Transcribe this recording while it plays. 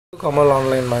Kamal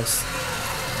Online Maths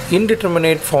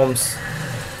Indeterminate forms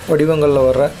வடிவங்களில்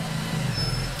வர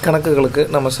கணக்குகளுக்கு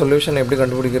நம்ம சொல்யூஷன் எப்படி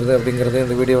கண்டுபிடிக்கிறது அப்படிங்கிறது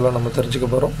இந்த வீடியோவில் நம்ம தெரிஞ்சுக்க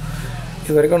போகிறோம்.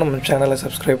 இது வரைக்கும் நம்ம சேனலை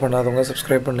சப்ஸ்கிரைப் பண்ணாதவங்க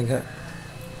சப்ஸ்கிரைப் பண்ணுங்கள்.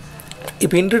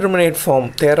 இப்போ இன்டிடெர்மினேட்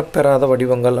ஃபார்ம் தேரப்பெறாத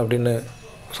வடிவங்கள் அப்படின்னு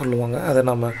சொல்லுவாங்க. அதை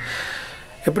நம்ம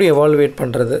எப்படி எவால்வேட்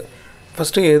பண்ணுறது,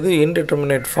 ஃபஸ்ட்டு எது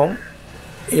இன்டிடெர்மினேட் ஃபார்ம்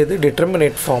எது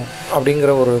டிட்டர்மினேட் ஃபார்ம்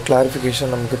அப்படிங்கிற ஒரு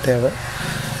கிளாரிஃபிகேஷன் நமக்கு தேவை.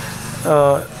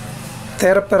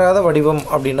 தேரப்பெறாத வடிவம்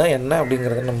அப்படின்னா என்ன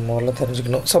அப்படிங்கிறத நம்ம முதல்ல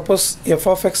தெரிஞ்சுக்கணும். Suppose f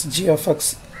of x g of x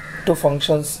two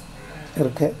functions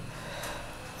இருக்குது.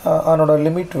 அதனோட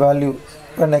limit value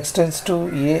when x tends to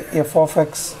a f of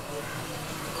x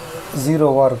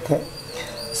 0வாக இருக்குது.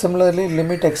 Similarly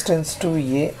limit x tends to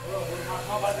a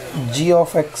g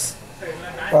of x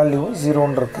value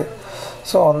 0ன்னு இருக்குது.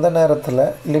 ஸோ அந்த நேரத்தில்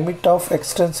limit of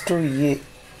x tends to a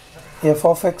f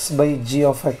of x by g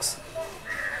of x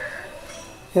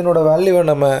இதனோட வேல்யூவை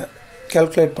நம்ம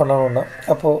calculate பண்ணணும்னா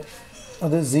அப்போது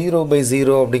அது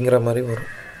 0/0 அப்படிங்கிற மாதிரி வரும்.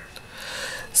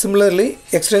 Similarly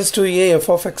x tends to a f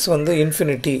of x வந்து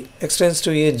infinity, x tends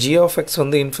to a g of x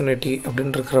வந்து இன்ஃபினிட்டி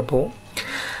அப்படின்னு இருக்கிறப்போ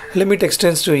limit x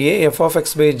tends to a f of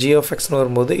x by g of xன்னு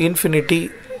வரும்போது இன்ஃபினிட்டி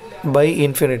பை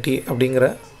இன்ஃபினிட்டி அப்படிங்கிற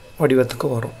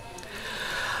வடிவத்துக்கு வரும்.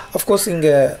 Of course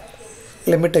இங்கே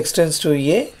limit x tends to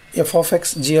a f of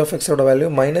x g of xோட value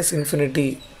minus infinity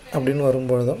அப்படின்னு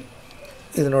வரும்பொழுதும்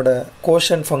இதனோட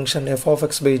கோஷன் function f of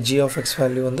x by g of x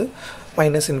value வந்து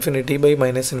minus infinity by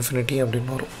minus infinity அப்படின்னு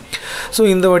வரும். So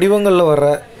இந்த வடிவங்களில் வர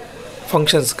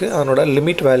ஃபங்க்ஷன்ஸ்க்கு அதனோட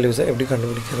லிமிட் வேல்யூஸை எப்படி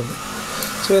கண்டுபிடிக்கிறது.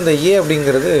 ஸோ இந்த a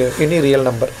அப்படிங்கிறது எனி ரியல்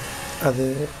நம்பர், அது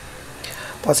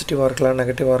பாசிட்டிவாக இருக்கலாம்,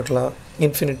 நெகட்டிவாக இருக்கலாம்,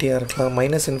 இன்ஃபினிட்டியாக இருக்கலாம்,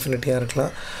 மைனஸ் இன்ஃபினிட்டியாக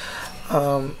இருக்கலாம்.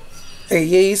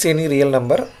 a is any real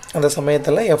number. அந்த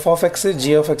சமயத்தில் f of x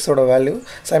g of xோட value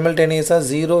சைமல்டேனியஸாக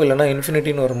 0 இல்லைனா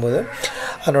இன்ஃபினிட்டின்னு வரும்போது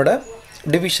அதனோட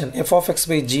division f of x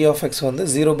by g of x வந்து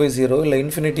 0/0 இல்லை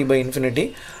இன்ஃபினிட்டி பை இன்ஃபினிட்டி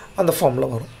அந்த ஃபார்மில்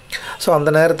வரும். ஸோ அந்த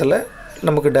நேரத்தில்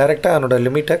நமக்கு டைரெக்டாக அதனோட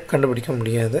லிமிட்டை கண்டுபிடிக்க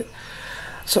முடியாது.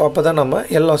 ஸோ அப்போ தான் நம்ம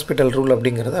எல் ஹாஸ்பிட்டல் ரூல்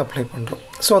அப்படிங்கிறத அப்ளை பண்ணுறோம்.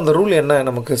 ஸோ அந்த ரூல் என்ன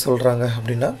நமக்கு சொல்கிறாங்க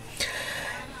அப்படின்னா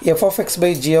f of x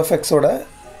by g of xோட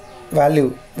value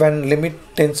when limit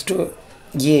tends to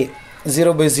a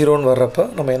 0/0ன்னு வர்றப்போ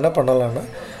நம்ம என்ன பண்ணலான்னா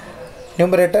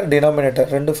நியூமரேட்டர் டினாமினேட்டர்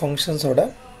ரெண்டு ஃபங்க்ஷன்ஸோட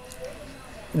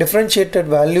டிஃப்ரென்ஷியேட்டட்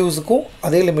வேல்யூஸுக்கும்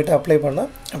அதே லிமிட்டை அப்ளை பண்ணால்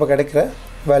அப்போ கிடைக்கிற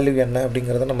வேல்யூ என்ன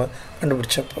அப்படிங்கிறத நம்ம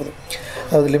கண்டுபிடிச்சா போதும்.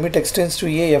 அதாவது limit x tends to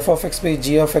a f of x by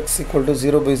g of x equal to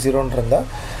 0/0ன்னு இருந்தால்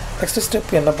நெக்ஸ்ட்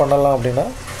ஸ்டெப் என்ன பண்ணலாம் அப்படின்னா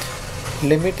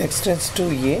limit x tends to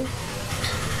a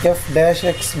f dash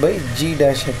x by g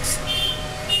dash x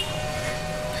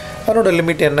அதனோட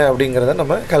லிமிட் என்ன அப்படிங்கிறத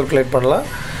நம்ம கால்குலேட் பண்ணலாம்.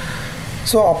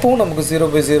 ஸோ அப்போவும் நமக்கு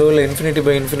 0/0 இல்லை இன்ஃபினிட்டி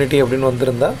பை இன்ஃபினிட்டி அப்படின்னு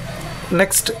வந்திருந்தால்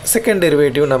நெக்ஸ்ட் செகண்ட்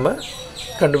டெரிவேட்டிவ் நம்ம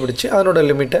கண்டுபிடிச்சி அதனோட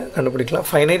லிமிட்டை கண்டுபிடிக்கலாம்.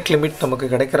 ஃபைனைட் லிமிட் நமக்கு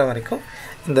கிடைக்கிற வரைக்கும்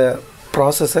இந்த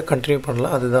ப்ராசஸை கண்டினியூ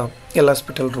பண்ணலாம். அதுதான் எல்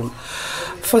ஹாஸ்பிட்டல் ரூல்.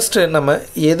 ஃபஸ்ட்டு நம்ம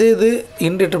எது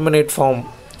இன்டிட்டர்மினேட் ஃபார்ம்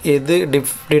எது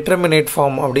டிட்டர்மினேட்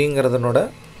ஃபார்ம் அப்படிங்கிறதுனோட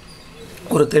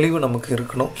ஒரு தெளிவு நமக்கு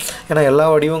இருக்கணும். ஏன்னா எல்லா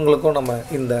வடிவங்களுக்கும் நம்ம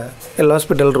இந்த எல்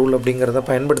ஹாஸ்பிட்டல் ரூல் அப்படிங்கிறத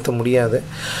பயன்படுத்த முடியாது.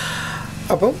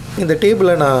 அப்போ இந்த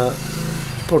டேபிளை நான்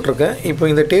போட்டிருக்கேன். இப்போ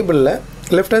இந்த டேபிளில்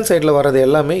லெஃப்ட் ஹேண்ட் சைடில் வர்றது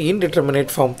எல்லாமே இன்டிட்டர்மினேட்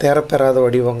ஃபார்ம் தேரப்பெறாத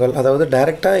வடிவங்கள். அதாவது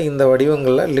டைரெக்டாக இந்த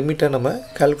வடிவங்களில் லிமிட்டை நம்ம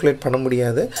கால்குலேட் பண்ண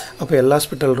முடியாது. அப்போ எல்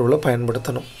ஹாஸ்பிட்டல் ரூலை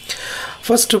பயன்படுத்தணும்.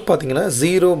 ஃபஸ்ட்டு பார்த்திங்கன்னா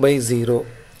 0/0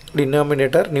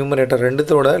 டினாமினேட்டர் நியூமரேட்டர்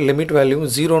ரெண்டுத்தோட லிமிட் வேல்யூ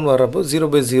 0ன்னு வர்றப்போ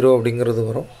 0/0 அப்படிங்கிறது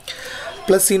வரும்.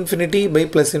 Plus infinity pi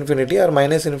plus infinity R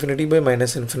minus infinity by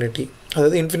minus infinity,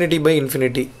 அதாவது இன்ஃபினிட்டி பை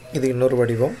இன்ஃபினிட்டி இது இன்னொரு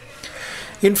வடிவம்.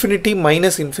 இன்ஃபினிட்டி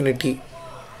மைனஸ் இன்ஃபினிட்டி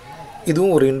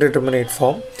இதுவும் ஒரு இன்டிட்டர்மினேட்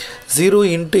ஃபார்ம். 0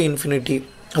 இன்ட்டு இன்ஃபினிட்டி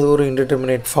அது ஒரு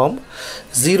இன்டிட்டர்மினேட் ஃபார்ம்.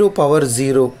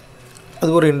 0/0 அது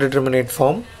ஒரு indeterminate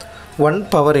form. 1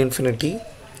 power infinity,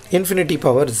 infinity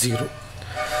power 0.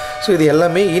 So இது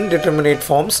எல்லாமே இன்டிட்டர்மினேட்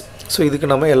ஃபார்ம்ஸ். ஸோ இதுக்கு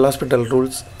நம்ம எல் ஹாஸ்பிட்டல்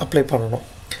ரூல்ஸ் அப்ளை பண்ணணும்.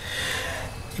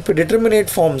 இப்போ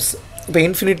டிட்டர்மினேட் ஃபார்ம்ஸ் இப்போ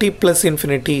infinity plus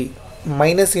infinity,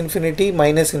 minus infinity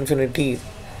minus infinity,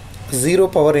 0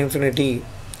 power infinity,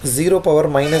 0 power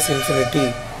minus infinity,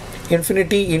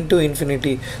 infinity into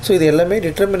infinity. So இது எல்லாமே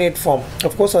determinate form.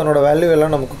 Of course அதனோட வேல்யூ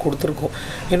எல்லாம் நமக்கு கொடுத்துருக்கோம்.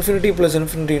 இன்ஃபினிட்டி ப்ளஸ்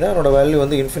இன்ஃபினிட்டினா அதனோட வேல்யூ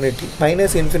வந்து infinity.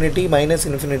 Minus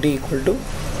infinity equal to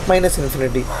minus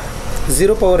infinity.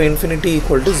 0 power infinity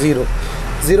equal to 0,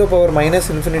 0 power minus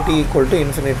infinity equal to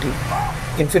infinity,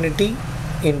 infinity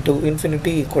into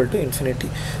infinity equal to infinity.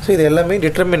 So இது எல்லாமே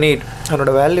determinate,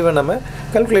 அதனோட வேல்யூவை நம்ம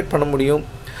கால்குலேட் பண்ண முடியும்.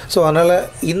 ஸோ அதனால்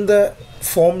இந்த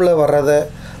ஃபார்மில் வர்றதை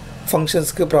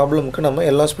ஃபங்க்ஷன்ஸ்க்கு ப்ராப்ளமுக்கு நம்ம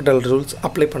எல் ஹாஸ்பிட்டல் ரூல்ஸ்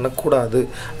அப்ளை பண்ணக்கூடாது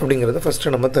அப்படிங்கிறத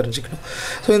ஃபஸ்ட்டு நம்ம தெரிஞ்சுக்கணும்.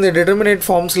 ஸோ இந்த டிட்டர்மினேட்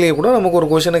ஃபார்ம்ஸ்லேயே கூட நமக்கு ஒரு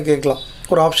கொஷனை கேட்கலாம்.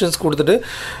 ஒரு ஆப்ஷன்ஸ் கொடுத்துட்டு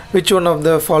which one of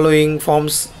the following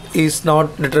forms is not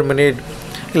determinate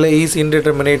இல்லை இஸ்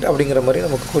இன்டிட்டர்மினேட் அப்படிங்கிற மாதிரி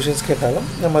நமக்கு கொஷின்ஸ் கேட்டாலும்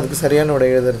நம்ம அதுக்கு சரியான விடை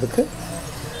எழுதுறதுக்கு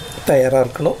தயாராக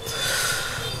இருக்கணும்.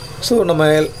 ஸோ நம்ம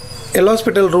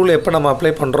எல்ஹாஸ்பிட்டல் ரூல் எப்போ நம்ம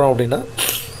அப்ளை பண்ணுறோம் அப்படின்னா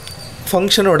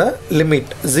ஃபங்க்ஷனோட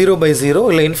லிமிட் 0/0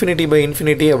 இல்லை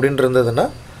 ∞/∞ அப்படின்னு இருந்ததுன்னா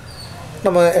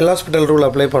நம்ம எல்ஹாஸ்பிட்டல் ரூல்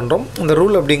அப்ளை பண்ணுறோம். இந்த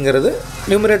ரூல் அப்படிங்கிறது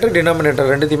நியூமரேட்டர் டினாமினேட்டர்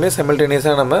ரெண்டுத்தையுமே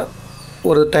சைமல்டேனியஸாக நம்ம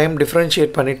ஒரு டைம்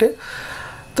டிஃப்ரென்ஷியேட் பண்ணிவிட்டு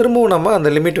திரும்பவும் நம்ம அந்த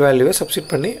லிமிட் வேல்யூவை சப்ஸ்டிட்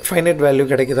பண்ணி ஃபைனைட் வேல்யூ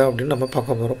கிடைக்குதா அப்படின்னு நம்ம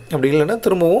பார்க்க போகிறோம். அப்படி இல்லைன்னா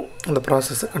திரும்பவும் அந்த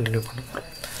ப்ராசஸை கண்டினியூ பண்ண போகிறோம்.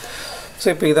 ஸோ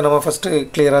இப்போ இதை நம்ம ஃபஸ்ட்டு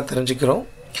கிளியராக தெரிஞ்சுக்கிறோம்.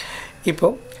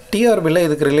 இப்போது டிஆர்பியில்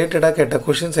இதுக்கு ரிலேட்டடாக கேட்ட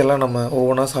கொஷின்ஸ் எல்லாம் நம்ம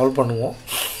ஒவ்வொன்றா சால்வ் பண்ணுவோம்.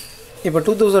 இப்போ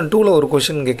 2002 ஒரு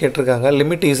கொஷின் இங்கே கேட்டிருக்காங்க.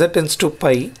 Limit z tends to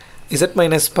pi z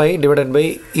minus pi divided by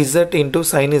z into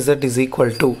sin z is equal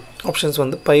to options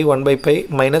வந்து pi 1/pi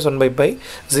minus 1/pi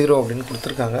 0 அப்படின்னு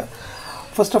கொடுத்துருக்காங்க.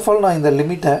 ஃபர்ஸ்ட் ஆஃப் ஆல் நான் இந்த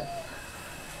லிமிட்டை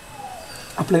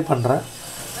அப்ளை பண்ணுறேன்.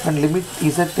 And limit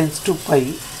z tends to pi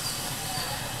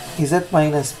z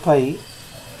minus pi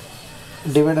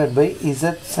divided by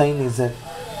z sin z.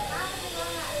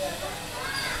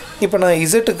 இப்போ நான்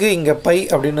இசட்டுக்கு இங்கே பை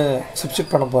அப்படின்னு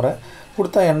சப்ஸ்டிட் பண்ண போகிறேன்.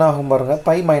 கொடுத்தா என்ன ஆகும் பாருங்கள்,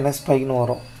 பை மைனஸ் பைன்னு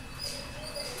வரும்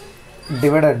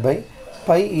divided by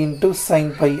pi into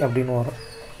sine by அப்படின்னு வரும்.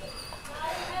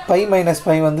 பை மைனஸ்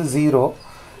பை வந்து 0,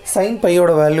 சைன்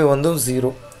பையோட வேல்யூ வந்து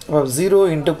 0. இப்போ 0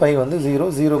 இன்ட்டு பை வந்து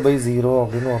 0, 0/0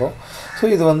 அப்படின்னு வரும். ஸோ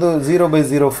இது வந்து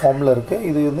 0/0 ஃபார்மில் இருக்குது.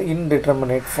 இது வந்து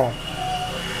இன்டிட்டர்மினேட் ஃபார்ம்.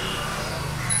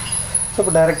 ஸோ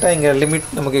இப்போ டைரெக்டாக இங்கே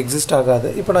லிமிட் நமக்கு எக்ஸிஸ்ட் ஆகாது.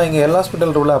 இப்போ நான் இங்கே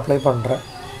எல்ஹாஸ்பிட்டல் ரூலை அப்ளை பண்ணுறேன்.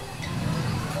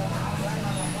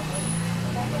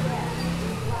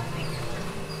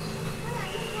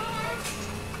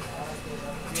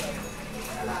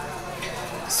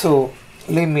 So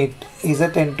limit z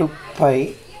into pi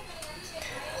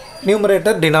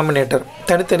numerator denominator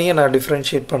தனித்தனியாக நான்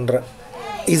டிஃப்ரென்ஷியேட் பண்ணுறேன்.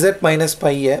 z மைனஸ்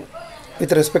பையை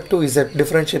with respect to z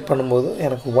differentiate பண்ணும்போது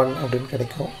எனக்கு 1 அப்படின்னு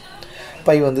கிடைக்கும்.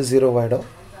 பை வந்து 0 ஆகிடும்.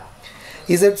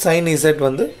 z sin z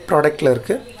வந்து ப்ராடக்டில்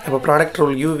இருக்குது. அப்போ ப்ராடக்ட்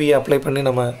ரூல் யூவியை அப்ளை பண்ணி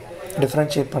நம்ம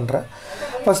டிஃப்ரென்ஷியேட் பண்ணுறேன்.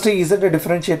 ஃபஸ்ட்டு z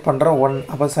டிஃப்ரென்ஷியேட் பண்ணுறேன் 1.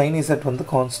 அப்போ sin z வந்து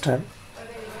கான்ஸ்டன்ட்.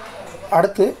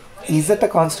 அடுத்து z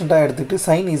கான்ஸ்டண்ட்டாக எடுத்துகிட்டு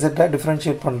sin z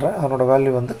டிஃப்ரென்ஷியேட் பண்ணுறேன். அதனோட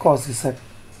வேல்யூ வந்து cos z.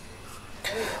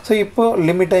 ஸோ இப்போ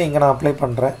லிமிட்டை இங்கே நான் அப்ளை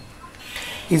பண்ணுறேன்.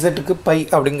 இசட்டுக்கு பை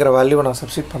அப்படிங்கிற வேல்யூவை நான்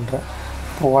சப்ஸ்டிட் பண்ணுறேன்.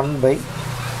 இப்போ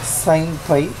 1/sin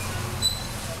pi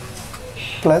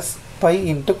plus pi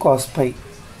into cos by.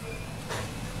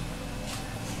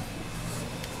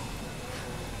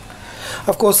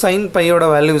 Of course sign பையோட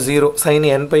வேல்யூ 0, சைன்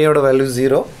n பையோட வேல்யூ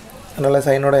 0. அதனால்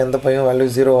சைனோட எந்த பையும் வேல்யூ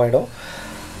 0 ஆகிடும்.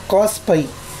 காஸ் பை,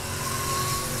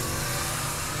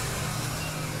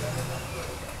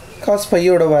 காஸ்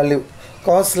பையோட வேல்யூ,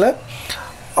 காஸில்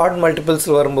ஆட்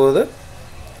மல்டிபிள்ஸில் வரும்போது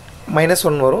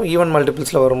 -1 வரும், ஈவன்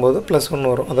மல்டிபிள்ஸில் வரும்போது +1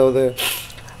 வரும். அதாவது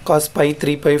காஸ் பை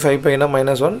 3π 5πனா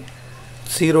 -1,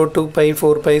 0 2π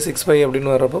 4π 6π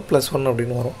அப்படின்னு வரப்போ +1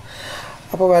 அப்படின்னு வரும்.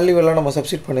 அப்போ வேல்யூ எல்லாம் நம்ம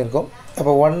சப்ஸ்டிட் பண்ணியிருக்கோம்.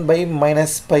 அப்போ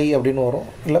 1/-π அப்படின்னு வரும்,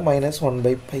 இல்லை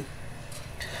 -1/π.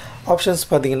 ஆப்ஷன்ஸ்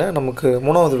பார்த்திங்கன்னா நமக்கு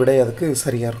மூணாவது விடை அதுக்கு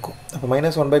சரியாக இருக்கும். அப்போ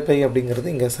 -1/π அப்படிங்கிறது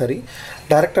இங்கே சரி.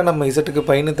 டேரெக்டாக நம்ம இசட்டுக்கு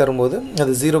பைன்னு தரும்போது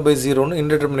அது 0/0ன்னு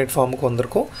இன்டிட்டர்மினேட் ஃபார்முக்கு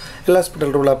வந்திருக்கும்.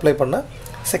 எல்ஹாஸ்பிட்டல் ரூல் அப்ளை பண்ணால்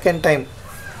செகண்ட் டைம்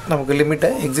நமக்கு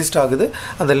லிமிட்டை எக்ஸிஸ்ட் ஆகுது.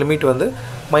 அந்த லிமிட் வந்து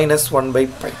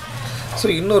 -1/π. ஸோ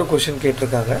இன்னொரு கொஷின்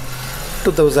கேட்டிருக்காங்க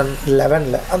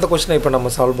 2011. அந்த கொஷினை இப்போ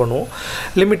நம்ம சால்வ் பண்ணுவோம்.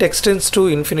 Limit extends to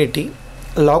infinity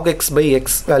log x/x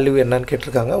value என்னன்னு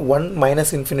கேட்டிருக்காங்க. 1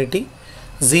 -∞,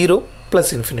 0 +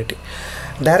 ∞.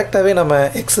 டைரெக்டாகவே நம்ம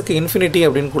எக்ஸுக்கு இன்ஃபினிட்டி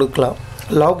அப்படின்னு கொடுக்கலாம்.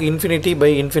 log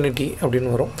 ∞/∞ அப்படின்னு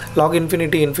வரும். log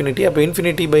 ∞, அப்போ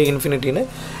 ∞/∞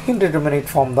 இன்டிட்டர்மினேட்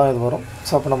ஃபார்ம் தான் இது வரும்.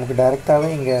 ஸோ அப்போ நமக்கு டைரெக்டாகவே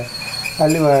இங்கே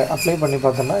வேல்யூவை அப்ளை பண்ணி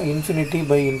பார்த்தோன்னா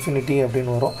 ∞/∞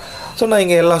 அப்படின்னு வரும். ஸோ நான்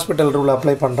இங்கே எல்ஹாஸ்பிட்டல் ரூல்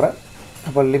அப்ளை பண்ணுறேன்.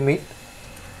 அப்போ limit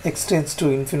x tends to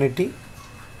infinity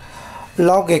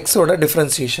log xோட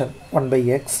differentiation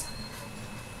 1/x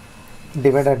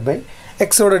divided by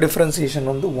எக்ஸோட டிஃப்ரென்சியேஷன்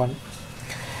வந்து 1.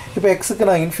 இப்போ எக்ஸுக்கு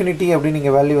நான் இன்ஃபினிட்டி அப்படின்னு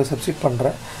நீங்கள் வேல்யூவை சப்ஸ்டிட்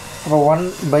பண்ணுறேன். அப்போ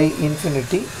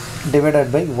 1/∞ டிவைடட்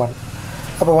பை 1.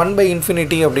 அப்போ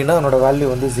 1/∞ அப்படின்னா அதனோட வேல்யூ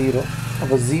வந்து 0.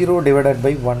 அப்போ 0 டிவைடட்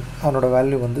பை 1 அதனோட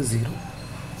வேல்யூ வந்து 0.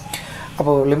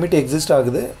 அப்போது லிமிட் எக்ஸிஸ்ட்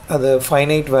ஆகுது. அது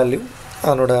ஃபைனைட் வேல்யூ,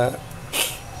 அதனோட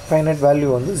ஃபைனைட் வேல்யூ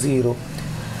வந்து 0.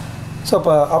 ஸோ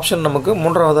அப்போ ஆப்ஷன் நமக்கு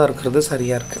மூன்றாவதாக இருக்கிறது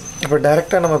சரியாக இருக்குது. இப்போ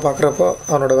டைரெக்டாக நம்ம பார்க்குறப்போ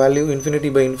அவனோட வேல்யூ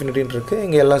 ∞/∞ இருக்குது.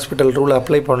 இங்கே எல்ஹாஸ்பிட்டல் ரூலை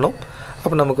அப்ளை பண்ணோம்.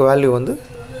 அப்போ நமக்கு வேல்யூ வந்து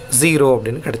 0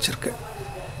 அப்படின்னு கிடச்சிருக்கு.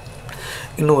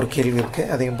 இன்னும் ஒரு கேள்வி இருக்குது,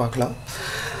 அதையும் பார்க்கலாம்.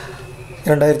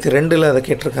 2002 அதை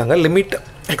கேட்டிருக்காங்க. Limit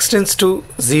extends to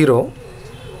 0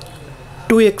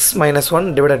 2x - 1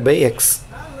 divided by x.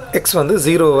 X வந்து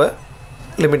 0வை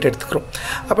லிமிட் எடுத்துக்கிறோம்.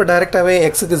 அப்போ டைரெக்டாகவே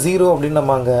எக்ஸுக்கு 0 அப்படின்னு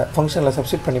நம்ம அங்கே ஃபங்க்ஷனில்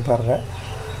சப்ஸ்டிட் பண்ணி பாருங்கள்.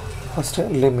 First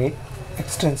limit x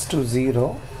tends to 0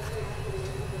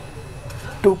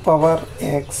 2 power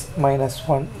x minus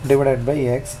 1 divided by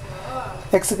x.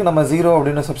 எக்ஸுக்கு நம்ம 0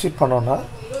 அப்படின்னு சப்ஸ்டிட் பண்ணோன்னா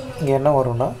இங்கே என்ன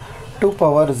வரும்னா 2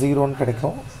 power 0ன்னு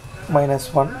கிடைக்கும், minus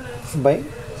 1 by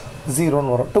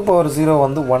 0ன்னு வரும். 2 power 0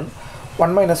 வந்து 1,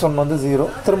 1 minus 1 வந்து 0,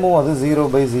 திரும்பவும் அது 0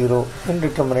 by 0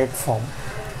 indeterminate form.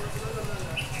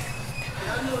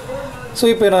 ஸோ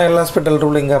இப்போ நான் எல் ஹாஸ்பிட்டல்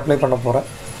ரூல் இங்கே அப்ளை பண்ண போகிறேன்.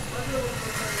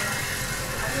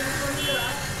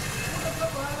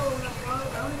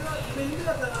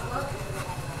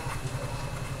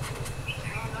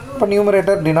 இப்போ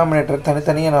நியூமரேட்டர் டினாமினேட்டர்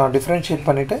தனித்தனியாக நான் டிஃப்ரென்ஷியேட்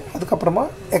பண்ணிவிட்டு அதுக்கப்புறமா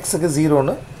எக்ஸுக்கு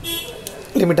 0ன்னு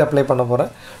லிமிட் அப்ளை பண்ண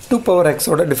போகிறேன். 2 power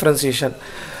xோட டிஃப்ரென்சியேஷன்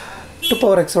 2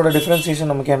 power xோட டிஃப்ரென்சியேஷன்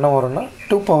நமக்கு என்ன வரும்னா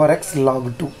 2 power x log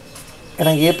 2.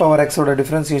 ஏன்னா a power xோட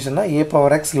டிஃப்ரென்சியேஷன்னா a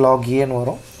power x log aன்னு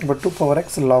வரும். இப்போ 2 power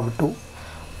x log 2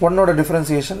 1ஓட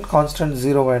differentiation constant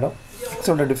 0 ஆகிடும்.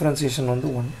 எக்ஸோட டிஃப்ரென்சியேஷன் வந்து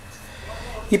 1.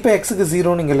 இப்போ எக்ஸுக்கு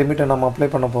 0ன்னு இங்கே லிமிட்டை நம்ம அப்ளை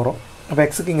பண்ண போகிறோம். அப்போ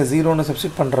எக்ஸுக்கு இங்கே 0ன்னு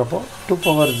சப்ஸ்டிட் பண்ணுறப்போ 2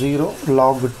 power 0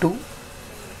 log 2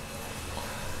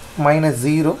 minus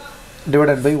 0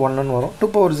 divided by 1ன்னு வரும். 2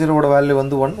 power 0ஓட வேல்யூ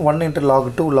வந்து 1, 1 into log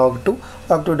 2 log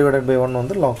 2 divided by 1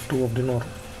 வந்து log 2 அப்படின்னு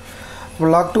வரும். இப்போ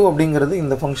log 2 அப்படிங்கிறது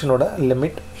இந்த ஃபங்க்ஷனோட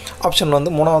லிமிட். ஆப்ஷன்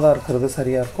வந்து 3ஆவதாக இருக்கிறது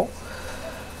சரியாக இருக்கும்.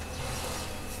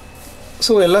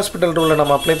 ஸோ எல் ஹாஸ்பிட்டல் ரூலில்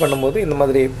நம்ம அப்ளை பண்ணும்போது இந்த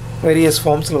மாதிரி வேரியஸ்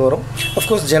ஃபார்ம்ஸில் வரும்.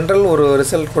 அஃப்கோர்ஸ் ஜென்ரல் ஒரு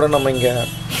ரிசல்ட் கூட நம்ம இங்கே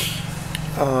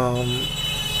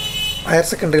ஹையர்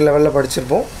செகண்டரி லெவலில்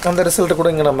படிச்சிருப்போம். அந்த ரிசல்ட்டு கூட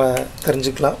இங்கே நம்ம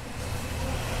தெரிஞ்சுக்கலாம்.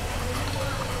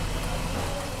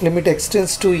 Limit x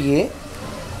tends to a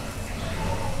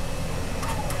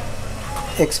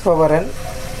x power n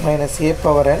minus a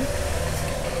power n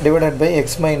divided by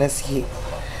x minus a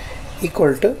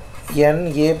equal to n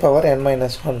a power n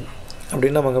minus 1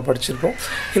 அப்படின்னு நம்ம இங்கே படிச்சிருப்போம்.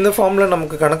 இந்த ஃபார்மில்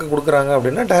நமக்கு கணக்கு கொடுக்குறாங்க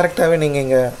அப்படின்னா டைரெக்டாகவே நீங்கள்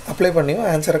இங்கே அப்ளை பண்ணியும்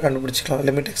ஆன்சரை கண்டுபிடிச்சிக்கலாம்.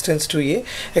 Limit x tends to a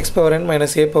x power n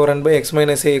minus a power n by x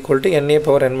minus a equal to n a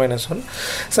power n minus 1.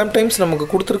 Sometimes நமக்கு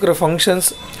கொடுத்துருக்கிற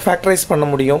ஃபங்க்ஷன்ஸ் ஃபேக்டரைஸ் பண்ண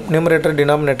முடியும், நியூமரேட்டர்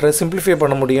டினாமினேட்டரை சிம்பிளிஃபை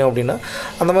பண்ண முடியும் அப்படின்னா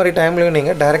அந்த மாதிரி டைம்லையும்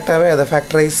நீங்கள் டைரெக்டாகவே அதை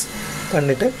ஃபேக்டரைஸ்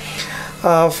பண்ணிவிட்டு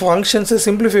ஃபங்க்ஷன்ஸை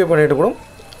சிம்பிளிஃபை பண்ணிவிட்டு கூட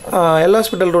எல்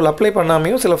ஹாஸ்பிட்டல் ரூல் அப்ளை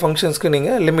பண்ணாமையும் சில ஃபங்க்ஷன்ஸ்க்கு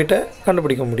நீங்கள் லிமிட்டை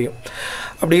கண்டுபிடிக்க முடியும்.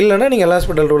 அப்படி இல்லைன்னா நீங்கள் எல்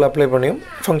ஹாஸ்பிட்டல் ரூல் அப்ளை பண்ணியும்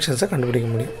ஃபங்க்ஷன்ஸை கண்டுபிடிக்க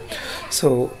முடியும். ஸோ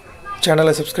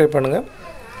சேனலை சப்ஸ்கிரைப் பண்ணுங்கள்.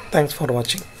 தேங்க்ஸ் ஃபார்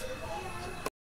வாட்சிங்.